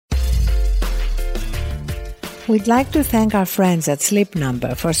We'd like to thank our friends at Sleep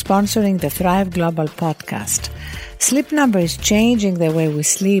Number for sponsoring the Thrive Global podcast. Sleep Number is changing the way we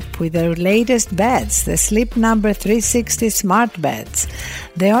sleep with their latest beds, the Sleep Number 360 smart beds.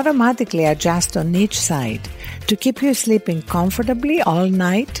 They automatically adjust on each side to keep you sleeping comfortably all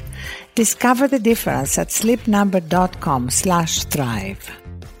night. Discover the difference at sleepnumber.com/thrive.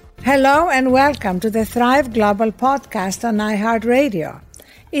 Hello and welcome to the Thrive Global podcast on iHeartRadio.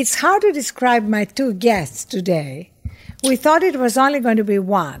 It's hard to describe my two guests today. We thought it was only going to be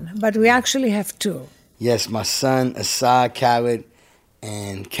one, but we actually have two. Yes, my son, Asahd Khaled,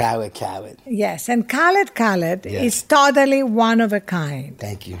 and Khaled. Yes, and Khaled is totally one of a kind.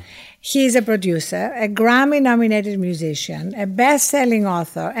 Thank you. He's a producer, a Grammy-nominated musician, a best-selling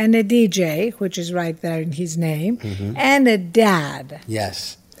author, and a DJ, which is right there in his name, and a dad.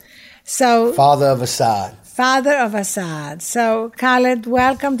 Yes. So, Father of Asahd. So, Khaled,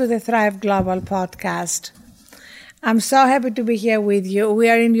 welcome to the Thrive Global podcast. I'm so happy to be here with you.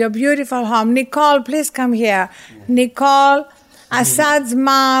 We are in your beautiful home. Nicole, please come here. Nicole, Asad's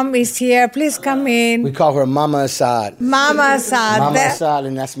mom is here. Please come in. We call her Mama Asahd. Mama Asahd. Mama Asahd,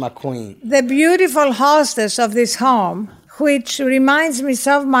 and that's my queen. The beautiful hostess of this home, which reminds me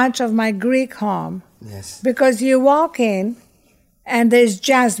so much of my Greek home. Yes. Because you walk in, and there's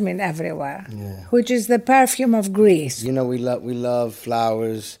jasmine everywhere, which is the perfume of Greece. You know, we love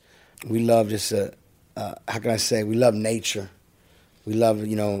flowers. We love just how can I say? We love nature. We love,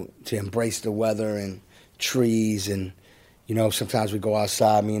 to embrace the weather and trees, and sometimes we go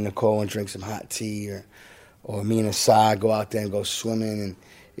outside, me and Nicole, and drink some hot tea, or me and Asahd go out there and go swimming, and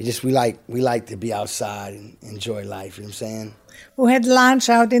it just we like to be outside and enjoy life. You know what I'm saying? We had lunch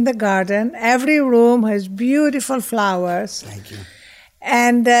out in the garden. Every room has beautiful flowers. Thank you.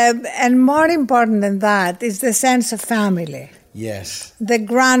 And more important than that is the sense of family. Yes. The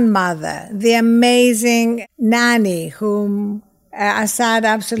grandmother, the amazing nanny whom Asahd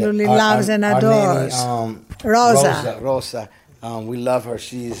absolutely loves and adores. Our nanny, Rosa. We love her.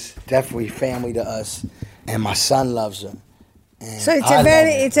 She's definitely family to us, and my son loves her. So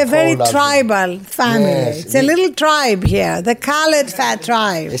it's a very tribal family. Yes, it's a little tribe here, the Khaled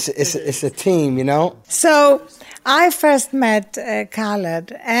tribe. It's a team, So I first met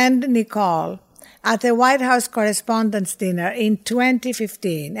Khaled and Nicole at the White House Correspondents' Dinner in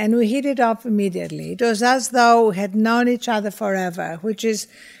 2015, and we hit it off immediately. It was as though we had known each other forever, which is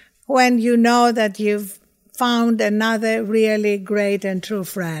when you know that you've found another really great and true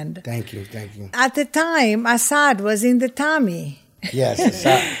friend. Thank you. At the time, Asahd was in the tummy. Yes,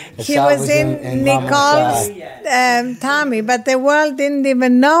 Asahd He was in Nicole's tummy, but the world didn't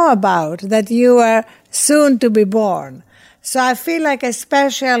even know about that you were soon to be born. So I feel like a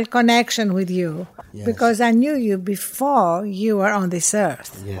special connection with you because I knew you before you were on this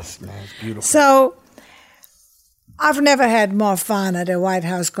earth. Yes, man, it's beautiful. So I've never had more fun at a White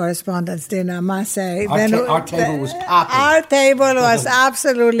House Correspondents' Dinner, I must say. Our table was popping. Our table was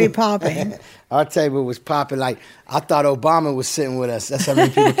absolutely popping. Our table was popping. Like, I thought Obama was sitting with us. That's how many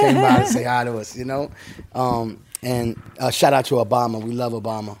people came by to say hi to us, And shout out to Obama. We love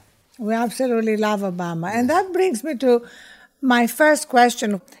Obama. We absolutely love Obama. And that brings me to my first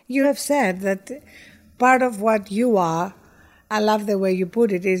question. You have said that part of what you are, I love the way you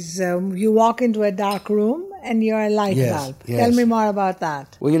put it, is you walk into a dark room and you're a light bulb. Yes. Tell me more about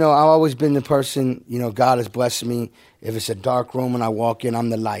that. Well, I've always been the person, God has blessed me. If it's a dark room and I walk in,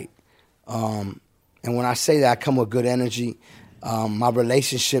 I'm the light. And when I say that, I come with good energy. My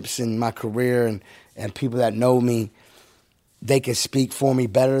relationships and my career and people that know me, they can speak for me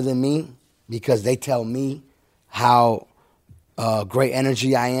better than me because they tell me how great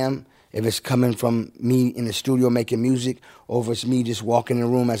energy I am. If it's coming from me in the studio making music, or if it's me just walking in the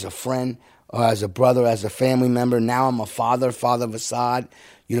room as a friend or as a brother, as a family member. Now I'm a father of Asahd.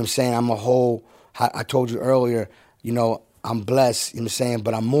 You know what I'm saying? I'm a whole, I told you earlier, I'm blessed, you know what I'm saying,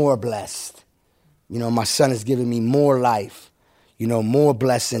 but I'm more blessed. My son has given me more life, more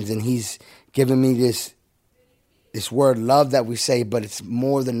blessings, and he's given me this word love that we say, but it's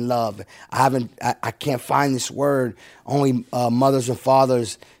more than love. I can't find this word. Only mothers and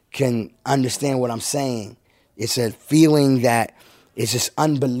fathers can understand what I'm saying. It's a feeling that is just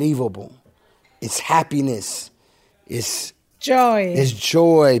unbelievable. It's happiness. It's joy. It's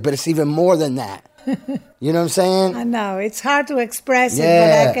joy, but it's even more than that. You know what I'm saying? I know. It's hard to express it,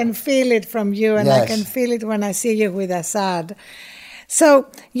 but I can feel it from you, and I can feel it when I see you with Asahd. So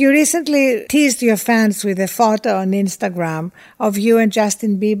you recently teased your fans with a photo on Instagram of you and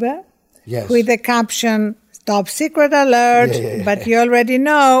Justin Bieber with the caption, top secret alert, but you already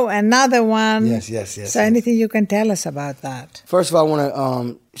know another one. Yes. So anything you can tell us about that? First of all, I want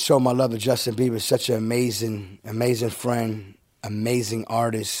to show my love to Justin Bieber. Such an amazing friend, amazing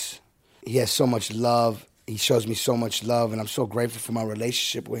artist. He has so much love. He shows me so much love, and I'm so grateful for my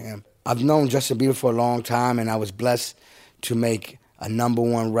relationship with him. I've known Justin Bieber for a long time, and I was blessed to make a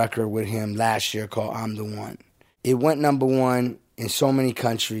 #1 record with him last year called I'm the One. It went #1 in so many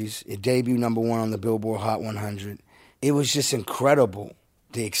countries. It debuted #1 on the Billboard Hot 100. It was just incredible,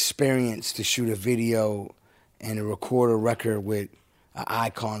 the experience to shoot a video and to record a record with an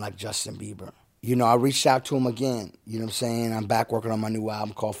icon like Justin Bieber. You know, I reached out to him again. You know what I'm saying? I'm back working on my new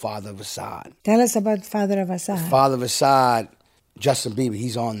album called Father of Asahd. Tell us about Father of Asahd. Father of Asahd, Justin Bieber,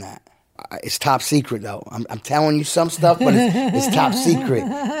 he's on that. It's top secret, though. I'm telling you some stuff, but it's top secret.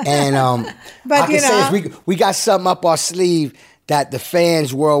 And but I can say is we got something up our sleeve that the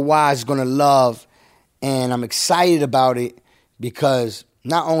fans worldwide is going to love. And I'm excited about it because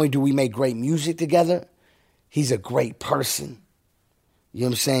not only do we make great music together, he's a great person. You know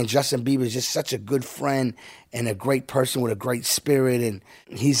what I'm saying? Justin Bieber is just such a good friend and a great person with a great spirit, and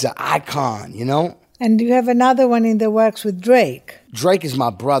he's an icon, you know? And you have another one in the works with Drake. Drake is my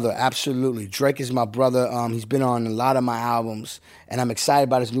brother, absolutely. Drake is my brother. He's been on a lot of my albums, and I'm excited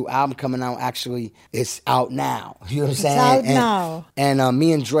about his new album coming out. Actually, it's out now. You know what I'm saying? It's out now. And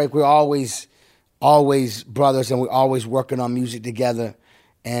me and Drake, we're always brothers, and we're always working on music together.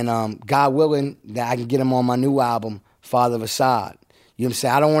 And God willing, that I can get him on my new album, Father of Asahd. You know what I'm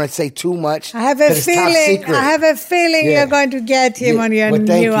saying? I don't want to say too much. I have a feeling you're going to get him on your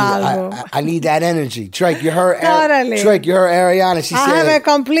new album. I need that energy. Drake, you heard totally. Drake, you heard Arianna. She said, I have a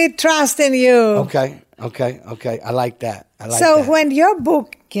complete trust in you. Okay. I like that. So when your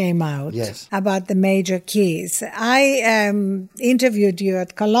book came out yes. about the major keys, I interviewed you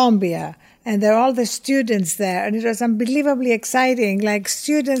at Columbia, and there were all the students there, and it was unbelievably exciting. Like,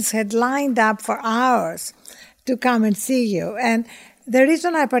 students had lined up for hours to come and see you. And the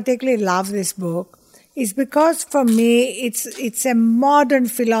reason I particularly love this book is because, for me, it's a modern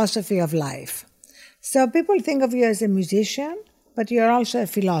philosophy of life. So people think of you as a musician, but you're also a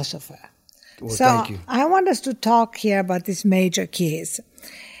philosopher. Well, so thank you. I want us to talk here about these major keys.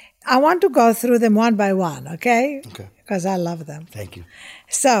 I want to go through them one by one, okay? Okay. Because I love them. Thank you.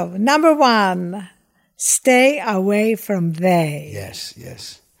 So, #1, stay away from they.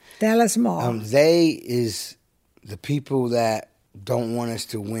 Yes. Tell us more. They is the people that don't want us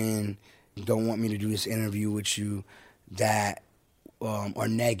to win, don't want me to do this interview with you, that are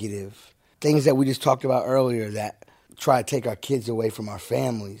negative. Things that we just talked about earlier that try to take our kids away from our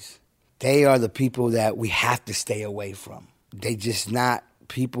families. They are the people that we have to stay away from. They just not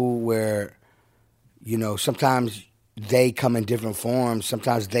people where, you know, sometimes they come in different forms.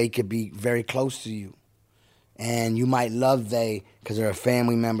 Sometimes they could be very close to you. And you might love they because they're a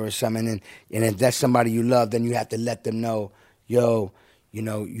family member or something. And if that's somebody you love, then you have to let them know, yo, you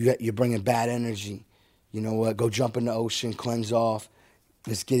know, you're bringing bad energy. You know what? Go jump in the ocean, cleanse off.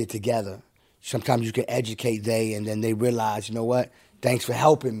 Let's get it together. Sometimes you can educate they, and then they realize, you know what? Thanks for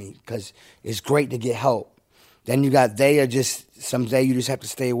helping me, because it's great to get help. Then you got they are just, someday you just have to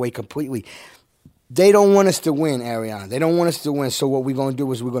stay away completely. They don't want us to win, Arianna. They don't want us to win, so what we're going to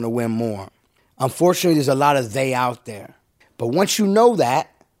do is we're going to win more. Unfortunately, there's a lot of they out there. But once you know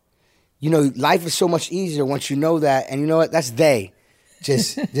that, you know, life is so much easier once you know that. And you know what? That's they.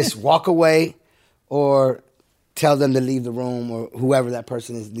 Just walk away, or tell them to leave the room, or whoever that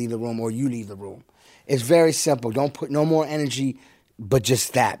person is, leave the room, or you leave the room. It's very simple. Don't put no more energy but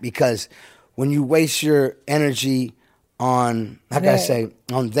just that. Because when you waste your energy on,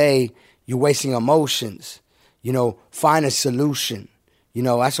 on they, you're wasting emotions. You know, find a solution. You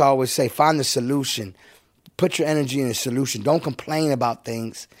know, that's what I always say, find the solution. Put your energy in a solution. Don't complain about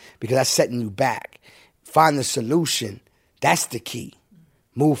things, because that's setting you back. Find the solution. That's the key.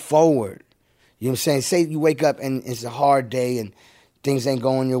 Move forward. You know what I'm saying? Say you wake up and it's a hard day and things ain't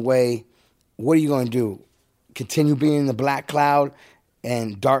going your way. What are you going to do? Continue being in the black cloud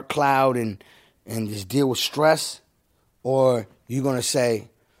and dark cloud and just deal with stress? Or you going to say,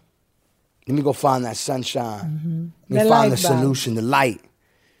 let me go find that sunshine. Mm-hmm. Let me find the solution, the light,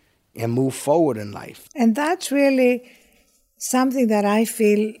 and move forward in life. And that's really something that I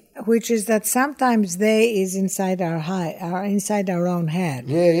feel, which is that sometimes they is inside inside our own head.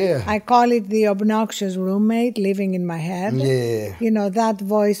 Yeah. I call it the obnoxious roommate living in my head. Yeah. You know, that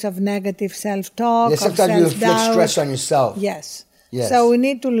voice of negative self-talk, sometimes you inflict stress on yourself. Yes. So we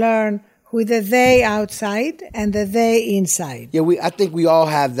need to learn who the they outside and the they inside. Yeah, I think we all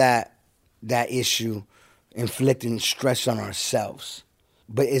have that issue, inflicting stress on ourselves.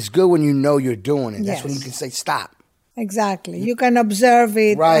 But it's good when you know you're doing it. That's Yes. when you can say stop. Exactly. You can observe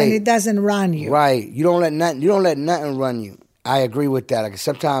it and it doesn't run you. Right. You don't let nothing run you. I agree with that. Like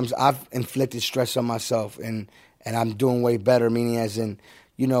sometimes I've inflicted stress on myself and I'm doing way better, meaning as in,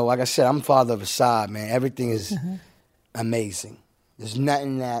 like I said, I'm father of Asahd, man. Everything is amazing. There's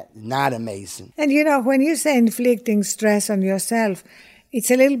nothing that not amazing. And when you say inflicting stress on yourself, it's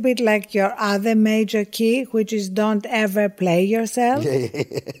a little bit like your other major key, which is don't ever play yourself.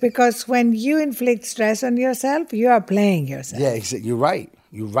 Because when you inflict stress on yourself, you are playing yourself. Yeah, you're right.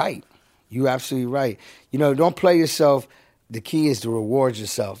 You're absolutely right. Don't play yourself. The key is to reward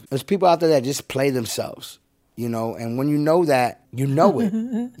yourself. There's people out there that just play themselves, and when you know that, you know it.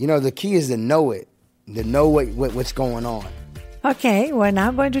 The key is to know it, to know what's going on. Okay, we're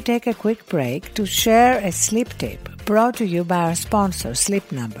now going to take a quick break to share a sleep tip brought to you by our sponsor,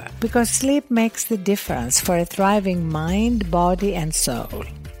 Sleep Number, because sleep makes the difference for a thriving mind, body, and soul.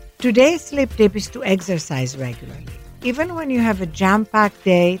 Today's sleep tip is to exercise regularly. Even when you have a jam-packed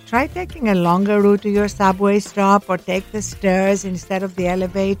day, try taking a longer route to your subway stop or take the stairs instead of the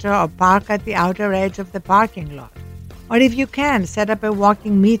elevator or park at the outer edge of the parking lot. Or if you can, set up a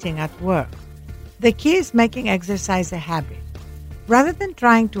walking meeting at work. The key is making exercise a habit. Rather than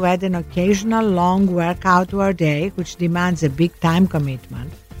trying to add an occasional long workout to our day, which demands a big time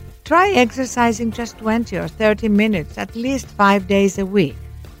commitment, try exercising just 20 or 30 minutes at least 5 days a week.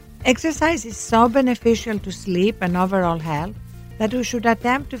 Exercise is so beneficial to sleep and overall health that we should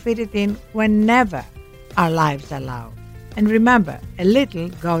attempt to fit it in whenever our lives allow. And remember, a little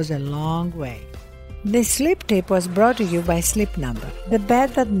goes a long way. This sleep tip was brought to you by Sleep Number, the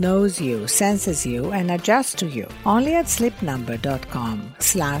bed that knows you, senses you, and adjusts to you. Only at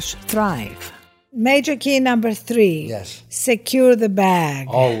sleepnumber.com/thrive. Major key number 3. Yes. Secure the bag.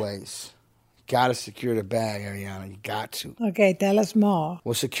 Always. Gotta secure the bag, Arianna. You got to. Okay, tell us more.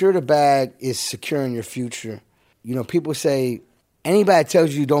 Well, secure the bag is securing your future. People say, anybody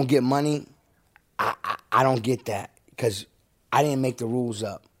tells you don't get money, I don't get that because I didn't make the rules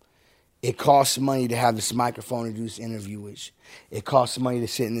up. It costs money to have this microphone and do this interview with. It costs money to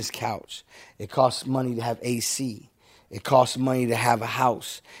sit in this couch. It costs money to have AC. It costs money to have a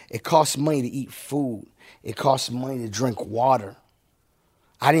house. It costs money to eat food. It costs money to drink water.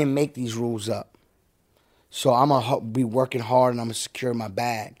 I didn't make these rules up. So I'm going to be working hard and I'm going to secure my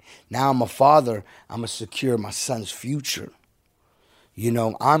bag. Now I'm a father. I'm going to secure my son's future.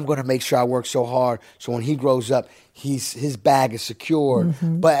 I'm going to make sure I work so hard so when he grows up, his bag is secured.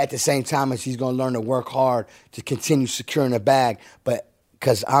 Mm-hmm. But at the same time, he's going to learn to work hard to continue securing the bag. But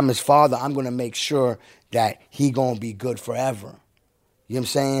because I'm his father, I'm going to make sure that he going to be good forever. You know what I'm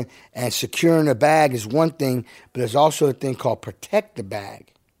saying? And securing the bag is one thing, but there's also a thing called protect the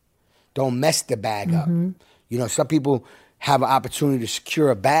bag. Don't mess the bag up. Some people have an opportunity to secure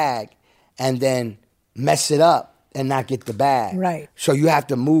a bag and then mess it up and not get the bag. Right. So you have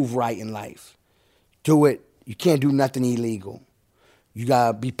to move right in life. Do it. You can't do nothing illegal. You got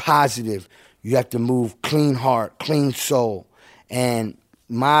to be positive. You have to move clean heart, clean soul. And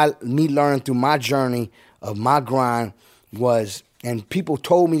me learning through my journey of my grind was, and people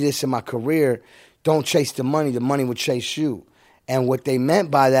told me this in my career, don't chase the money will chase you. And what they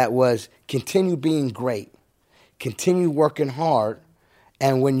meant by that was continue being great. Continue working hard.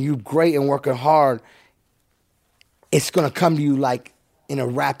 And when you're great and working hard, it's going to come to you like in a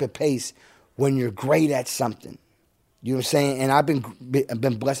rapid pace when you're great at something. You know what I'm saying? And I've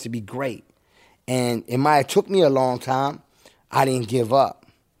been blessed to be great. And it might have took me a long time. I didn't give up.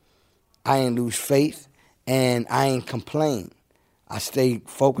 I didn't lose faith. And I ain't complain. I stayed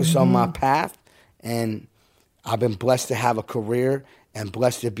focused on my path. And I've been blessed to have a career and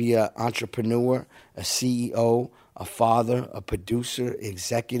blessed to be an entrepreneur, a CEO, a father, a producer,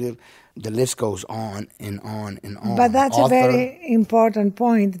 executive. The list goes on and on and on. But that's Author. A very important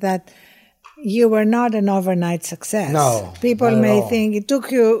point, that you were not an overnight success. No, people not at may all. think it took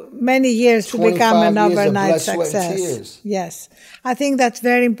you many years to become an 25 years of overnight blood, sweat, and success. tears. Yes. I think that's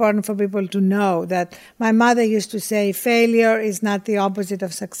very important for people to know, that my mother used to say failure is not the opposite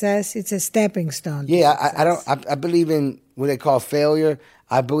of success, it's a stepping stone. Yeah, I believe in what they call failure.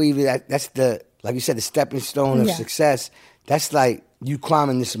 I believe that's like you said, the stepping stone of success. That's like you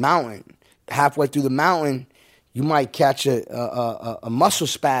climbing this mountain. Halfway through the mountain, you might catch a muscle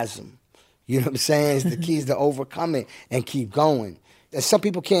spasm. You know what I'm saying? It's the key is to overcome it and keep going. And some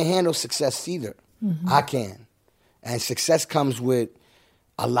people can't handle success either. I can. And success comes with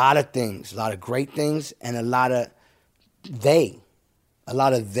a lot of things, a lot of great things, and a lot of they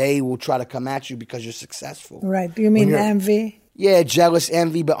will try to come at you because you're successful. Right. You mean envy? Yeah, jealous,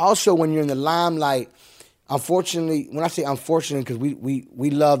 envy, but also when you're in the limelight, unfortunately, when I say unfortunately, because we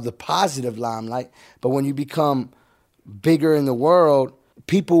love the positive limelight, but when you become bigger in the world,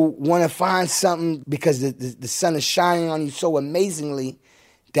 people want to find something because the sun is shining on you so amazingly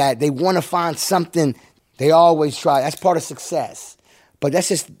that they want to find something. They always try. That's part of success. But that's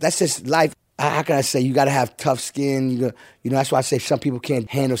just life. How can I say? You got to have tough skin. That's why I say some people can't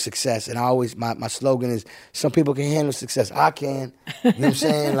handle success. And I always, my slogan is, some people can handle success. I can. You know what I'm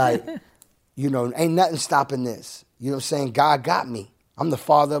saying? Like, ain't nothing stopping this. You know what I'm saying? God got me. I'm the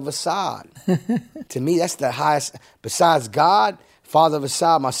father of Asahd. To me, that's the highest. Besides God, father of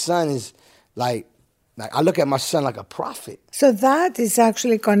Asahd, my son is like I look at my son like a prophet. So that is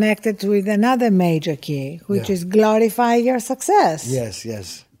actually connected with another major key, which is glorify your success.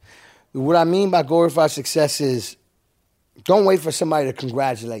 Yes. What I mean by glorify success is don't wait for somebody to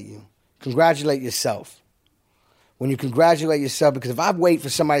congratulate you. Congratulate yourself. When you congratulate yourself, because if I wait for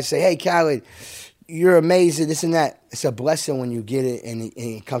somebody to say, hey, Khaled, you're amazing, this and that, it's a blessing when you get it and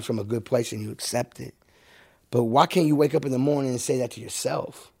it comes from a good place and you accept it. But why can't you wake up in the morning and say that to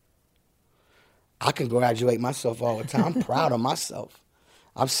yourself? I congratulate myself all the time. I'm proud of myself.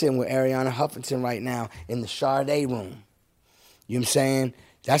 I'm sitting with Arianna Huffington right now in the Sade room. You know what I'm saying?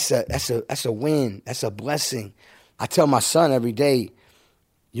 That's a win. That's a blessing. I tell my son every day,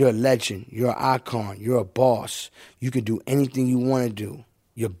 you're a legend. You're an icon. You're a boss. You can do anything you want to do.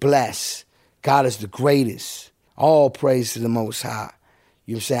 You're blessed. God is the greatest. All praise to the Most High.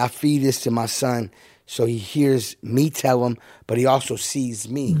 You know what I'm saying? I feed this to my son so he hears me tell him, but he also sees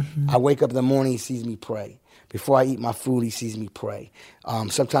me. Mm-hmm. I wake up in the morning, he sees me pray. Before I eat my food, he sees me pray.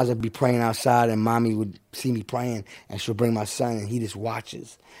 Sometimes I'd be praying outside and mommy would see me praying and she'll bring my son and he just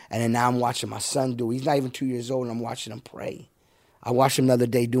watches. And then now I'm watching my son do it. He's not even 2 years old and I'm watching him pray. I watched him the other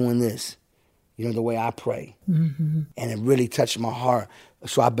day doing this, the way I pray. Mm-hmm. And it really touched my heart.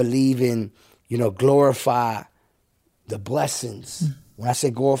 So I believe in, glorify the blessings. Mm-hmm. When I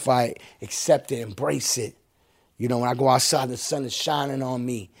say glorify it, accept it, embrace it. When I go outside, the sun is shining on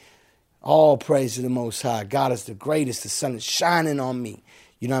me. All praise to the Most High. God is the greatest. The sun is shining on me.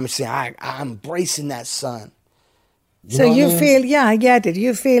 You know what I'm saying? I'm embracing that sun. So you feel, I get it.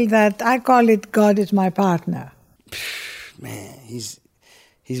 You feel that, I call it God is my partner. Man, he's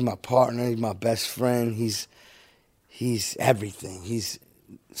my partner. He's my best friend. He's everything. He's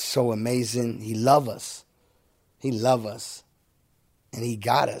so amazing. He loves us. He loves us. And he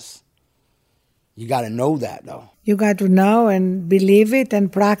got us. You got to know that, though. You got to know and believe it and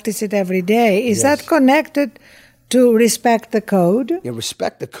practice it every day. Is that connected to respect the code? Yeah,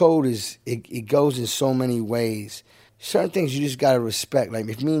 respect the code it goes in so many ways. Certain things you just got to respect. Like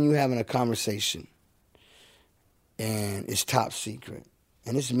if me and you having a conversation and it's top secret,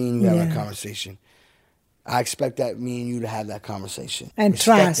 and it's me and you having a conversation, I expect that me and you to have that conversation. And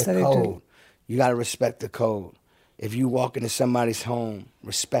respect trust the that code. You got to respect the code. If you walk into somebody's home,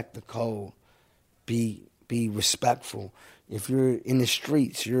 respect the code. Be respectful. If you're in the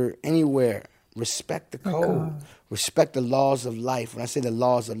streets, you're anywhere, respect the code. Respect the laws of life. When I say the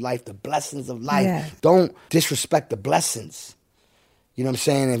laws of life, the blessings of life, don't disrespect the blessings. You know what I'm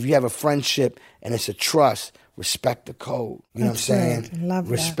saying? If you have a friendship and it's a trust, respect the code. You know what I'm saying? Great.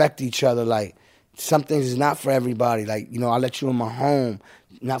 Love respect that. each other. Like, some things is not for everybody. Like, I let you in my home,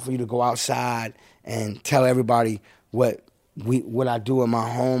 not for you to go outside and tell everybody what I do in my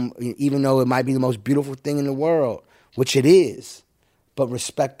home, even though it might be the most beautiful thing in the world, which it is. But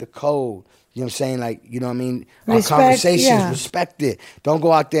respect the code. You know what I'm saying? Like, you know what I mean? Our conversations, respect it. Don't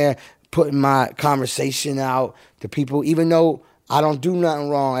go out there putting my conversation out to people, even though I don't do nothing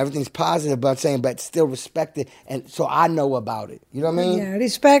wrong. Everything's positive, but I'm saying, but still respect it. And so I know about it. You know what I mean? Yeah,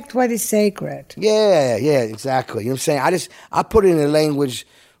 respect what is sacred. Yeah, exactly. You know what I'm saying? I put it in a language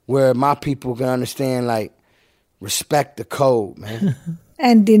where my people can understand, like, respect the code, man.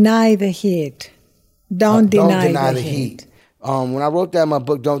 And deny the heat. Don't deny the heat. When I wrote that in my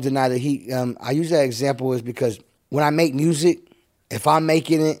book, Don't Deny the Heat, I use that example is because when I make music, if I'm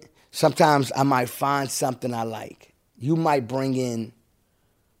making it, sometimes I might find something I like. You might bring in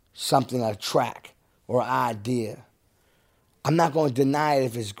something, a track or an idea. I'm not going to deny it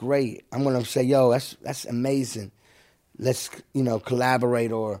if it's great. I'm going to say, yo, that's amazing. Let's,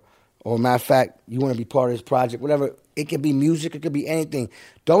 collaborate or matter of fact, you want to be part of this project, whatever. It could be music, it could be anything.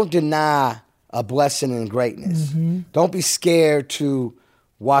 Don't deny a blessing and greatness. Mm-hmm. Don't be scared to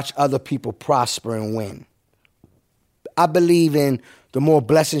watch other people prosper and win. I believe in the more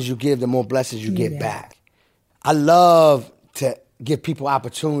blessings you give, the more blessings you get back. I love to give people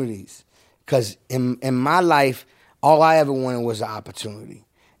opportunities because in my life, all I ever wanted was an opportunity.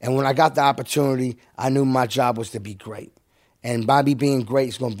 And when I got the opportunity, I knew my job was to be great. And by me being great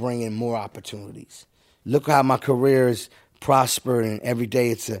is going to bring in more opportunities. look how my career is prospered, and every day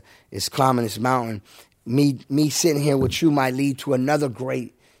it's climbing this mountain. Me sitting here with you might lead to another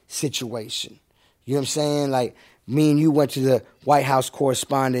great situation. You know what I'm saying? Like, me and you went to the White House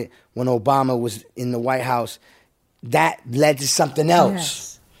correspondent when Obama was in the White House. That led to something else.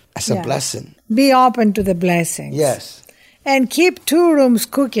 Yes. That's a blessing. Be open to the blessings. Yes. And keep 2 rooms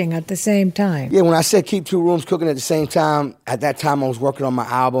cooking at the same time. Yeah, when I said keep 2 rooms cooking at the same time, at that time I was working on my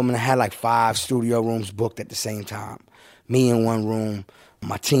album, and I had like 5 studio rooms booked at the same time. Me in one room,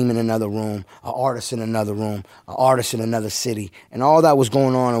 my team in another room, an artist in another room, an artist in another city. And all that was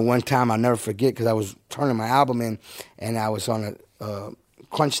going on at one time. I'll never forget, because I was turning my album in, and I was on a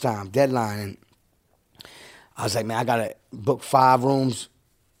crunch time, deadline. And I was like, man, I got to book 5 rooms,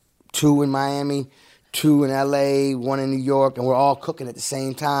 2 in Miami, 2 in L.A., 1 in New York, and we're all cooking at the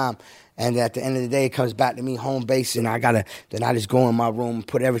same time. And at the end of the day, it comes back to me, home base, and then I just go in my room,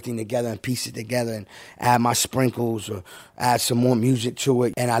 put everything together and piece it together and add my sprinkles or add some more music to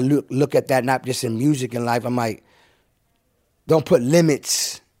it. And I look at that not just in music in life. I'm like, don't put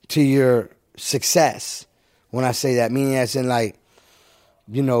limits to your success when I say that. Meaning as in, like,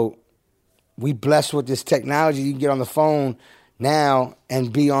 you know, we blessed with this technology. You can get on the phone now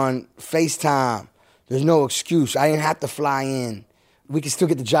and be on FaceTime. There's no excuse. I didn't have to fly in. We can still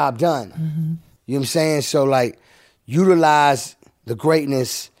get the job done. Mm-hmm. You know what I'm saying? So, like, utilize the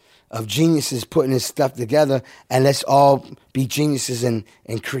greatness of geniuses putting this stuff together, and let's all be geniuses and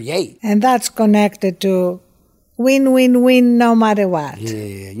create. And that's connected to win, win, win, no matter what.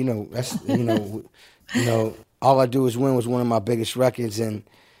 Yeah, you know, that's, you know, All I Do Is Win was one of my biggest records, and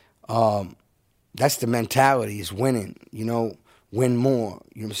that's the mentality, is winning, you know, win more.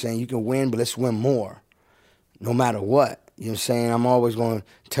 You know what I'm saying? You can win, but let's win more, no matter what. You know what I'm saying? I'm always going to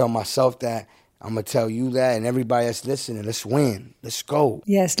tell myself that. I'm going to tell you that, and everybody that's listening, let's win. Let's go.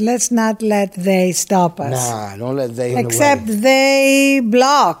 Yes, let's not let they stop us. Nah, don't let they Except in the way. they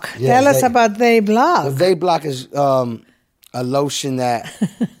block. Yeah, Tell us about they block. Well, they block is a lotion that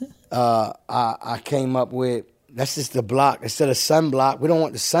I came up with. That's just the block. Instead of sunblock, we don't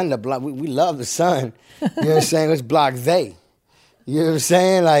want the sun to block. We love the sun. You know what I'm saying? Let's block they. You know what I'm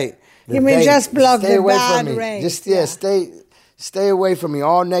saying? Like, you mean just block the bad rays? Just stay away from me.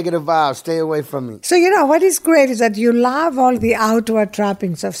 All negative vibes, stay away from me. So, you know, what is great is that you love all the outward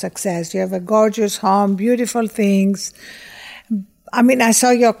trappings of success. You have a gorgeous home, beautiful things. I mean, I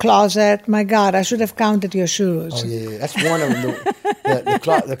saw your closet. My God, I should have counted your shoes. Oh, yeah. That's one of them.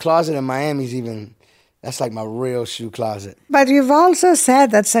 The closet in Miami is even... That's like my real shoe closet. But you've also said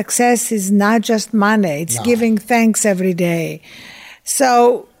that success is not just money. It's giving thanks every day.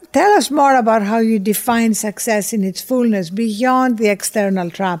 So tell us more about how you define success in its fullness beyond the external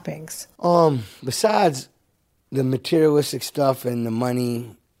trappings. Besides the materialistic stuff and the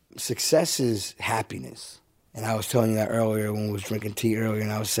money, success is happiness. And I was telling you that earlier when we was drinking tea earlier,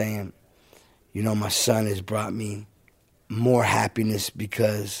 and I was saying, you know, my son has brought me more happiness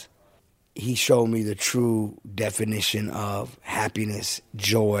because he showed me the true definition of happiness,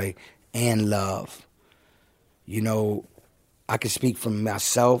 joy, and love. You know, I can speak from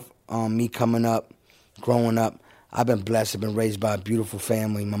myself, me coming up, growing up. I've been blessed. I've been raised by a beautiful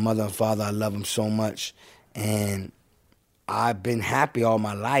family. My mother and father, I love them so much. And I've been happy all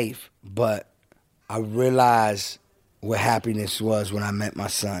my life, but I realized what happiness was when I met my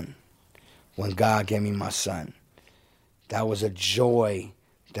son, when God gave me my son. That was a joy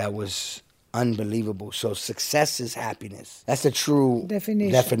that was unbelievable. So success is happiness. That's the true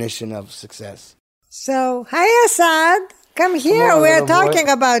definition of success. So, hi Asahd. Come here. We're talking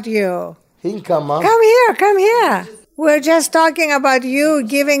about you. He can come, Mom. Come here. We're just talking about you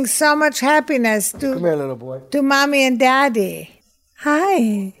giving so much happiness to, come here, little boy, to Mommy and Daddy. Hi.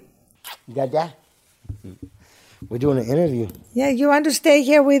 You got that? We're doing an interview. Yeah, you want to stay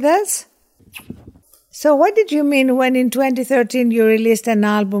here with us? So what did you mean when in 2013 you released an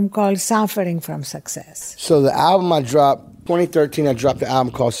album called Suffering from Success? So the album I dropped, 2013, I dropped the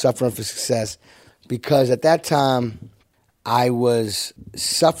album called Suffering from Success because at that time I was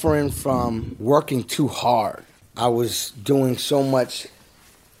suffering from working too hard. I was doing so much,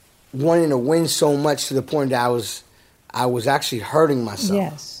 wanting to win so much to the point that I was actually hurting myself.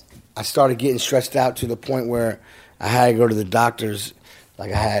 Yes. I started getting stressed out to the point where I had to go to the doctors.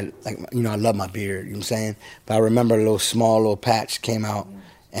 Like I had, I love my beard, you know what I'm saying? But I remember a little patch came out,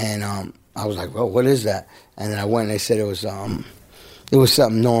 and I was like, well, what is that? And then I went and they said it was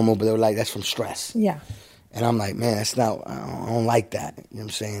something normal, but they were like, that's from stress. Yeah. And I'm like, man, that's not, I don't like that, you know what I'm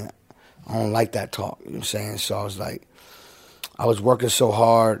saying? I don't like that talk, you know what I'm saying? So I was like, I was working so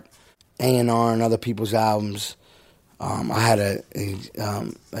hard, A&R and other people's albums, I had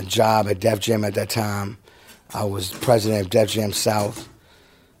a job at Def Jam at that time. I was president of Def Jam South.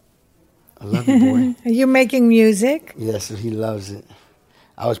 I love you, boy. Are you making music? Yes, he loves it.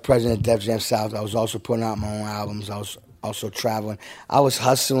 I was president of Def Jam South. I was also putting out my own albums. I was also traveling. I was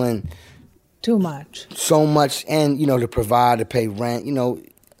hustling. Too much. So much, and, to provide, to pay rent,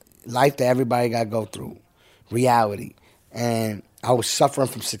 life that everybody got to go through, reality. And I was suffering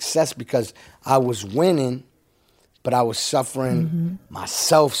from success because I was winning, but I was suffering,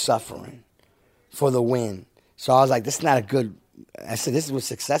 myself suffering for the win. So I was like, this is not a good, I said, this is what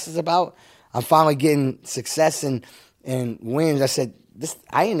success is about. I'm finally getting success and wins. I said,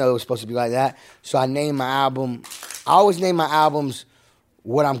 I didn't know it was supposed to be like that. So I named my album, I always name my albums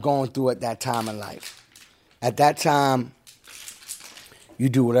what I'm going through at that time in life. At that time, you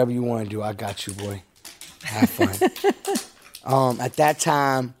do whatever you want to do. I got you, boy. Have fun. At that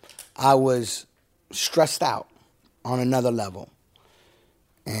time, I was stressed out on another level.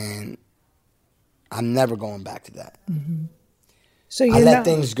 And I'm never going back to that. Mm-hmm. So I let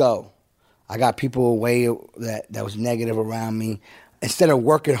things go. I got people away that was negative around me. Instead of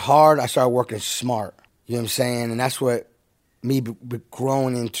working hard, I started working smart. You know what I'm saying? And that's what me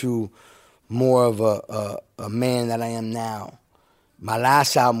growing into more of a man that I am now. My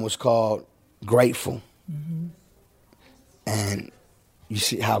last album was called Grateful. Mm-hmm. And you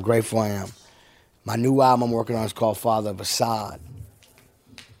see how grateful I am. My new album I'm working on is called Father of Asahd.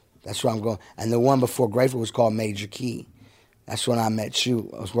 That's where I'm going. And the one before Grateful was called Major Key. That's when I met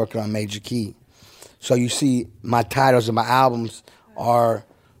you. I was working on Major Key. So you see, my titles of my albums are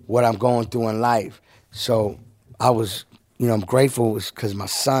what I'm going through in life. So I was, I'm grateful because my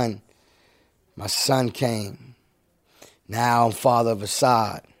son came. Now I'm father of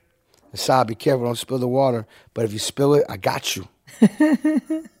Asahd. Asahd, be careful, don't spill the water. But if you spill it, I got you.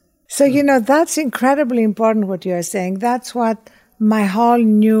 So, that's incredibly important what you're saying. That's what my whole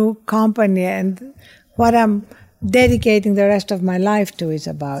new company and what I'm dedicating the rest of my life to is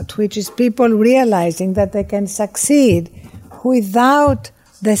about, which is people realizing that they can succeed without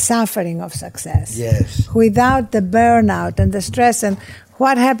the suffering of success. Yes. Without the burnout and the stress. And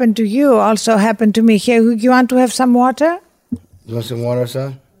what happened to you also happened to me. Here, you want to have some water? You want some water,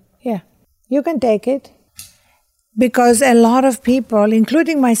 son? Yeah. You can take it. Because a lot of people,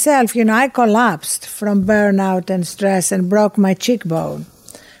 including myself, I collapsed from burnout and stress and broke my cheekbone.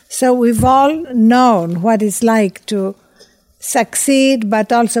 So we've all known what it's like to succeed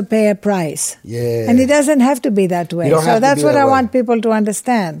but also pay a price. Yeah. And it doesn't have to be that way. So that's what I want people to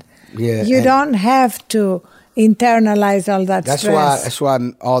understand. Yeah. You don't have to internalize all that stress. That's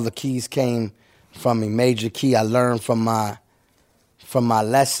why all the keys came from me. Major Key, I learned from my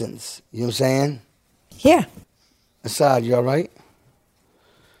lessons. You know what I'm saying? Yeah. Asahd, you all right?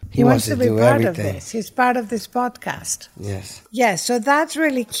 He wants to be part of this. He's part of this podcast. Yes. Yes, so that's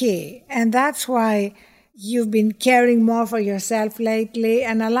really key. And that's why you've been caring more for yourself lately.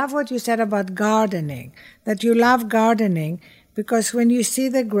 And I love what you said about gardening, that you love gardening because when you see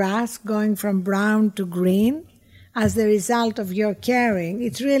the grass going from brown to green as the result of your caring,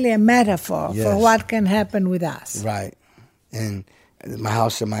 it's really a metaphor for what can happen with us. Right. And my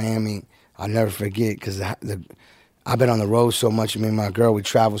house in Miami, I'll never forget because I've been on the road so much. Me and my girl, we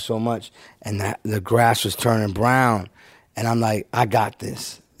travel so much, and the grass was turning brown. And I'm like, I got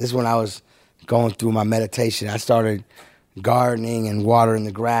this. This is when I was going through my meditation. I started gardening and watering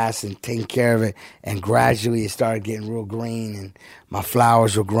the grass and taking care of it. And gradually it started getting real green, and my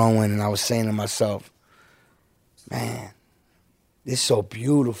flowers were growing. And I was saying to myself, man, this is so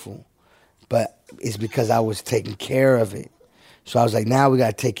beautiful. But it's because I was taking care of it. So I was like, now we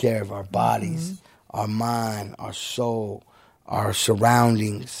got to take care of our bodies, our mind, our soul, our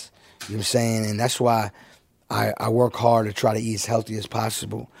surroundings. You know what I'm saying? And that's why I work hard to try to eat as healthy as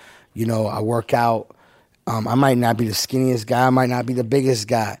possible. I work out. I might not be the skinniest guy. I might not be the biggest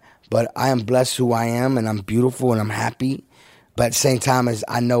guy. But I am blessed who I am, and I'm beautiful, and I'm happy. But at the same time, as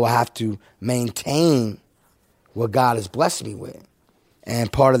I know I have to maintain what God has blessed me with.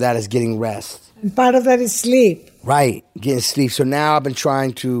 And part of that is getting rest. And part of that is sleep. Right, getting sleep. So now I've been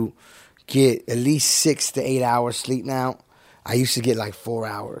trying to get at least 6 to 8 hours sleep now. I used to get like 4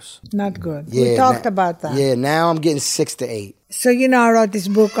 hours. Not good. We talked about that. Yeah, now I'm getting 6 to 8. So, I wrote this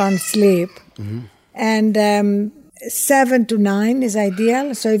book on sleep. Mm-hmm. And 7 to 9 is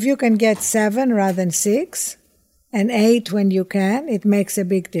ideal. So if you can get 7 rather than 6 and 8 when you can, it makes a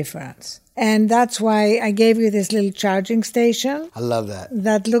big difference. And that's why I gave you this little charging station. I love that.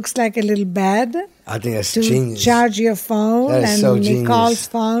 That looks like a little bed. I think that's to genius. Charge your phone and so Nicole's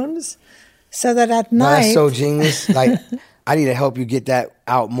phones. So that at night... that's so genius. Like, I need to help you get that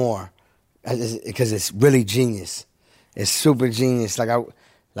out more because it's really genius. It's super genius.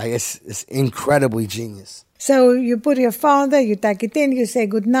 It's incredibly genius. So you put your phone there, you tuck it in, you say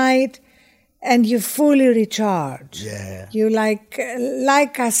good night, and you fully recharge. Yeah. You like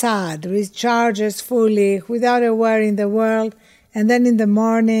Asahd, recharges fully without a worry in the world, and then in the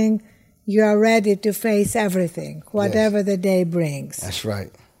morning you are ready to face everything, whatever the day brings. That's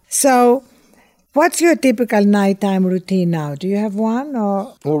right. So what's your typical nighttime routine now? Do you have one?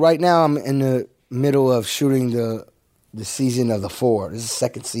 Or? Well, right now I'm in the middle of shooting the season of The Four. This is the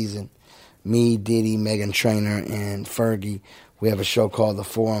second season. Me, Diddy, Meghan Trainor, and Fergie. We have a show called The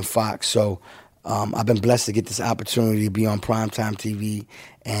Four on Fox. So I've been blessed to get this opportunity to be on primetime TV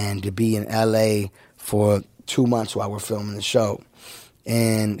and to be in L.A. for 2 months while we're filming the show.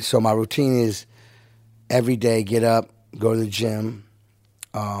 And so my routine is every day get up, go to the gym,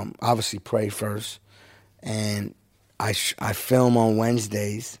 obviously pray first, and I film on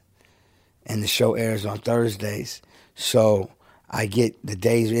Wednesdays, and the show airs on Thursdays. So I get the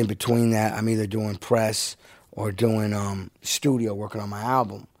days in between that, I'm either doing press or doing studio, working on my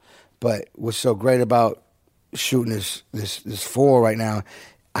album. But what's so great about shooting this Four right now,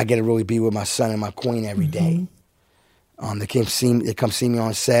 I get to really be with my son and my queen every day. They come see me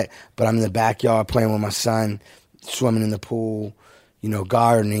on set, but I'm in the backyard playing with my son, swimming in the pool,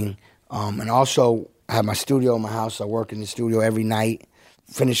 gardening. And also I have my studio in my house. I work in the studio every night,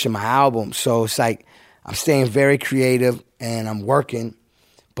 finishing my album. So it's like I'm staying very creative and I'm working,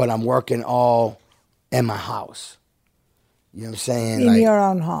 but I'm working all in my house. You know what I'm saying? In your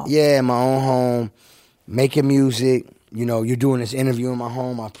own home. Yeah, in my own home, making music. You're doing this interview in my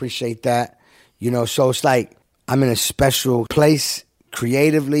home. I appreciate that. So it's like I'm in a special place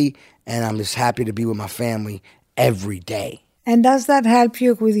creatively, and I'm just happy to be with my family every day. And does that help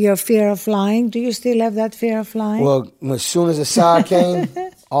you with your fear of flying? Do you still have that fear of flying? Well, as soon as Asahd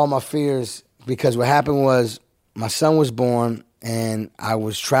came, all my fears, because what happened was my son was born, and I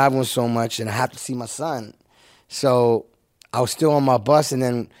was traveling so much, and I have to see my son. So I was still on my bus, and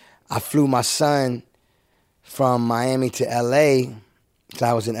then I flew my son from Miami to L.A., so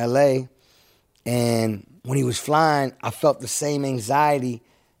I was in L.A., and when he was flying, I felt the same anxiety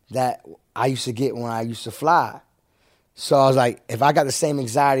that I used to get when I used to fly. So I was like, if I got the same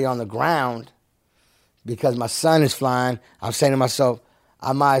anxiety on the ground because my son is flying, I'm saying to myself,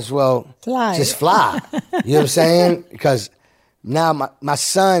 I might as well just fly. You know what I'm saying? Because now my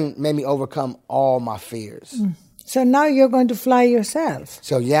son made me overcome all my fears. So now you're going to fly yourself.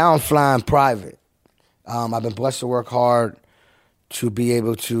 So yeah, I'm flying private. I've been blessed to work hard to be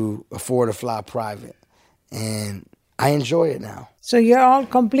able to afford to fly private. And I enjoy it now. So you're all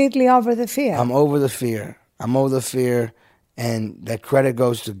completely over the fear? I'm over the fear. And that credit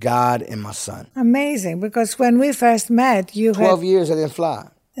goes to God and my son. Amazing, because when we first met, you 12 years I didn't fly.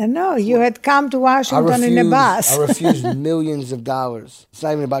 No, you had come to Washington in a bus. I refused millions of dollars. It's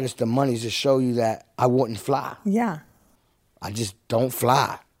not even about just the money, it's to show you that I wouldn't fly. Yeah. I just don't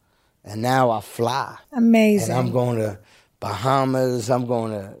fly. And now I fly. Amazing. And I'm going to Bahamas. I'm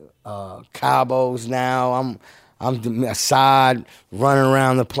going to Cabos now. I'm Asahd running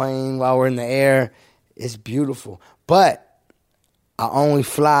around the plane while we're in the air. It's beautiful. But I only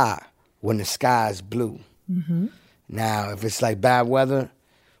fly when the sky is blue. Mm-hmm. Now, if it's like bad weather,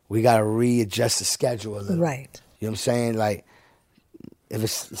 we got to readjust the schedule a little. Right. You know what I'm saying? Like, if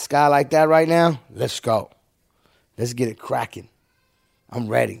it's the sky like that right now, let's go. Let's get it cracking. I'm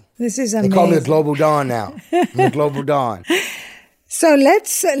ready. This is amazing. They call me the Global Dawn now. I'm the Global Dawn. So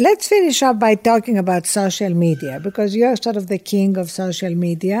let's finish up by talking about social media, because you're sort of the king of social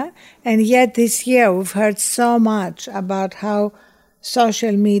media, and yet this year we've heard so much about how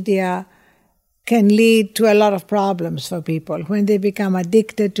social media can lead to a lot of problems for people when they become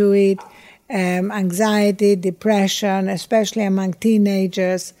addicted to it, anxiety, depression, especially among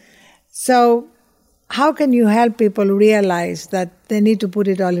teenagers. So how can you help people realize that they need to put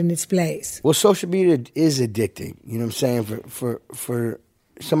it all in its place? Well, social media is addicting. You know what I'm saying? For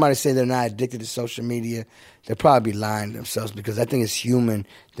somebody to say they're not addicted to social media, they're probably lying to themselves, because I think it's human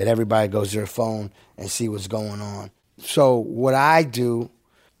that everybody goes to their phone and see what's going on. So what I do,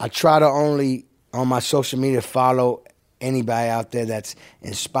 I try to only, on my social media, follow anybody out there that's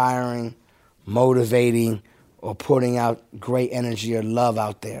inspiring, motivating, or putting out great energy or love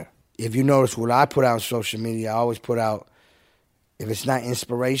out there. If you notice what I put out on social media, I always put out, if it's not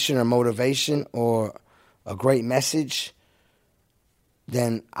inspiration or motivation or a great message,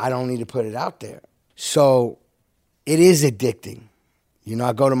 then I don't need to put it out there. So it is addicting. You know,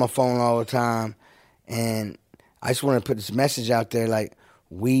 I go to my phone all the time, and I just want to put this message out there, like,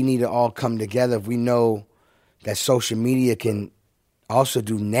 we need to all come together. If we know that social media can also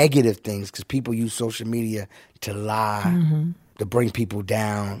do negative things, because people use social media to lie, to bring people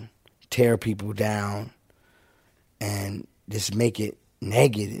down, tear people down, and just make it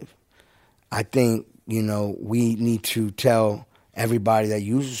negative. I think, we need to tell everybody that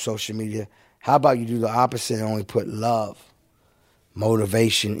uses social media, how about you do the opposite and only put love,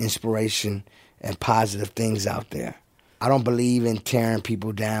 motivation, inspiration, and positive things out there. I don't believe in tearing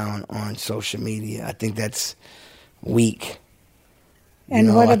people down on social media. I think that's weak.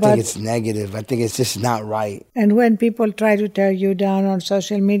 And I think it's negative. I think it's just not right. And when people try to tear you down on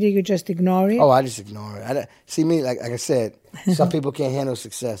social media, you just ignore it? Oh, I just ignore it. See me, like I said, some people can't handle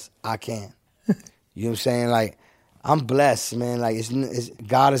success. I can. You know what I'm saying? Like, I'm blessed, man. Like,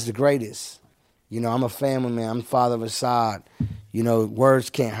 God is the greatest. I'm a family man. I'm the father of Asahd. Words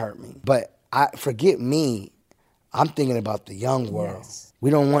can't hurt me. But forget me. I'm thinking about the young world. Yes. We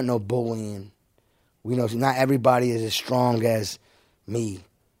don't want no bullying. Not everybody is as strong as me. You know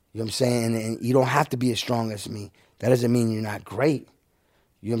what I'm saying? And you don't have to be as strong as me. That doesn't mean you're not great.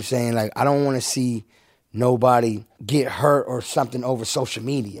 You know what I'm saying? Like, I don't want to see nobody get hurt or something over social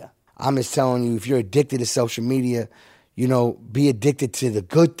media. I'm just telling you, if you're addicted to social media, be addicted to the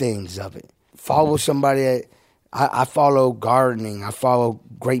good things of it. Follow somebody. I follow gardening. I follow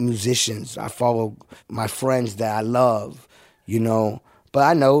great musicians. I follow my friends that I love, But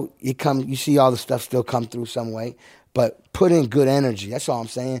I know you see all the stuff still come through some way. But put in good energy. That's all I'm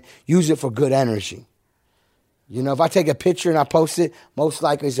saying. Use it for good energy. If I take a picture and I post it, most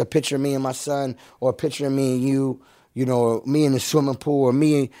likely it's a picture of me and my son, or a picture of me and you, or me in the swimming pool, or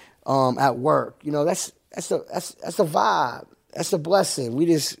me at work. That's a vibe. That's a blessing. We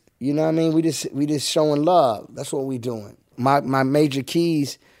just, we just showing love. That's what we doing. My major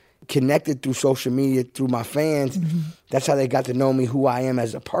keys connected through social media, through my fans. That's how they got to know me, who I am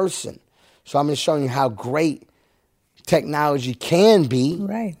as a person. So I'm just showing you how great technology can be,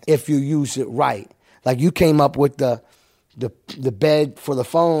 right, if you use it right. Like, you came up with the bed for the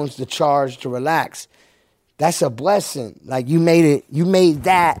phones, the charge to relax. That's a blessing. Like, you made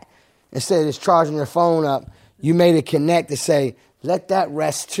that, instead of just charging your phone up, you made it connect to say, let that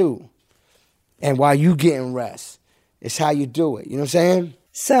rest too. And while you getting rest, it's how you do it. You know what I'm saying?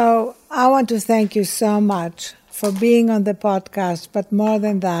 So I want to thank you so much for being on the podcast, but more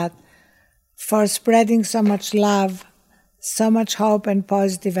than that, for spreading so much love, so much hope and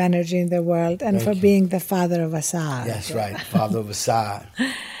positive energy in the world, and for being the father of Asahd. That's right, father of Asahd.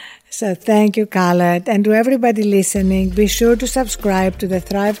 So thank you, Khaled. And to everybody listening, be sure to subscribe to the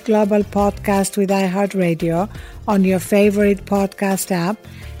Thrive Global podcast with iHeartRadio on your favorite podcast app,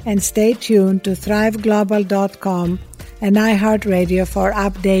 and stay tuned to thriveglobal.com and iHeartRadio for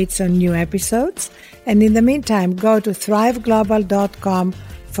updates on new episodes. And in the meantime, go to thriveglobal.com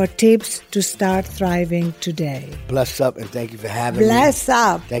for tips to start thriving today. Bless up, and thank you for having me. Bless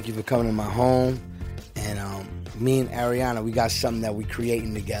up. Thank you for coming to my home. And me and Arianna, we got something that we're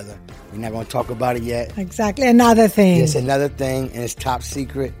creating together. We're not going to talk about it yet. Exactly. Another thing. It's another thing, and it's top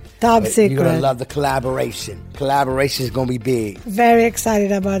secret. Top secret. You're going to love the collaboration. Collaboration is going to be big. Very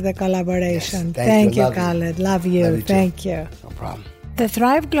excited about the collaboration. Yes, thank you, Khaled. Love you. Thank you. No problem. The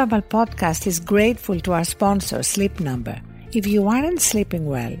Thrive Global podcast is grateful to our sponsor, Sleep Number. If you aren't sleeping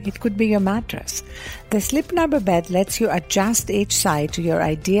well, it could be your mattress. The Sleep Number bed lets you adjust each side to your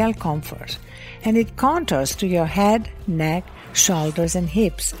ideal comfort, and it contours to your head, neck, shoulders, and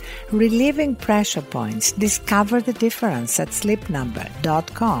hips, relieving pressure points. Discover the difference at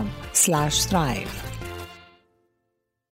sleepnumber.com/thrive.